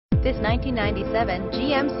This 1997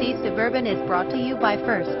 GMC Suburban is brought to you by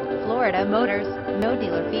First Florida Motors. No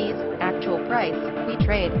dealer fees, actual price. We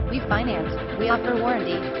trade, we finance, we offer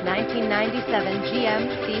warranty. 1997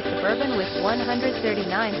 GMC Suburban with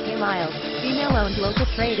 139K miles. Female-owned local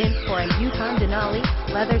trade-in for a Yukon Denali.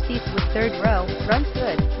 Leather seats with third row. Runs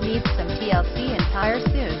good. Needs some TLC and tires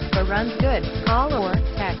soon, but runs good. Call or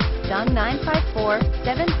text Don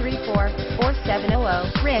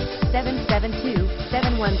 954-734-4700. Rick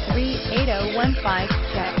 772-713-8015.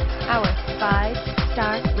 Check our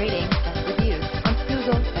 5-star rating and reviews on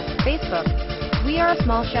Google and Facebook. We are a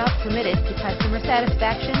small shop committed to customer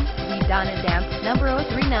satisfaction. We Don and Dam, number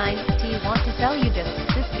 039. Do you want to sell you just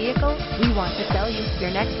this vehicle? We want to sell you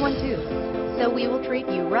your next one too. So we will treat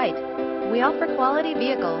you right. We offer quality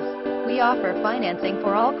vehicles. We offer financing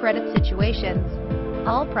for all credit situations.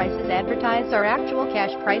 All prices advertised are actual cash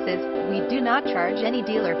prices. We do not charge any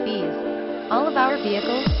dealer fees. All of our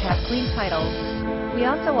vehicles have clean titles. We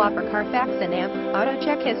also offer Carfax and auto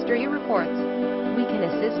check history reports. We can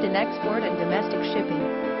assist in export and domestic shipping.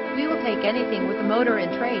 We will take anything with a motor in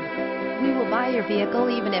trade. We will buy your vehicle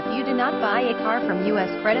even if you do not buy a car from U.S.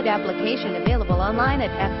 credit. Application available online at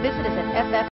visit us at FF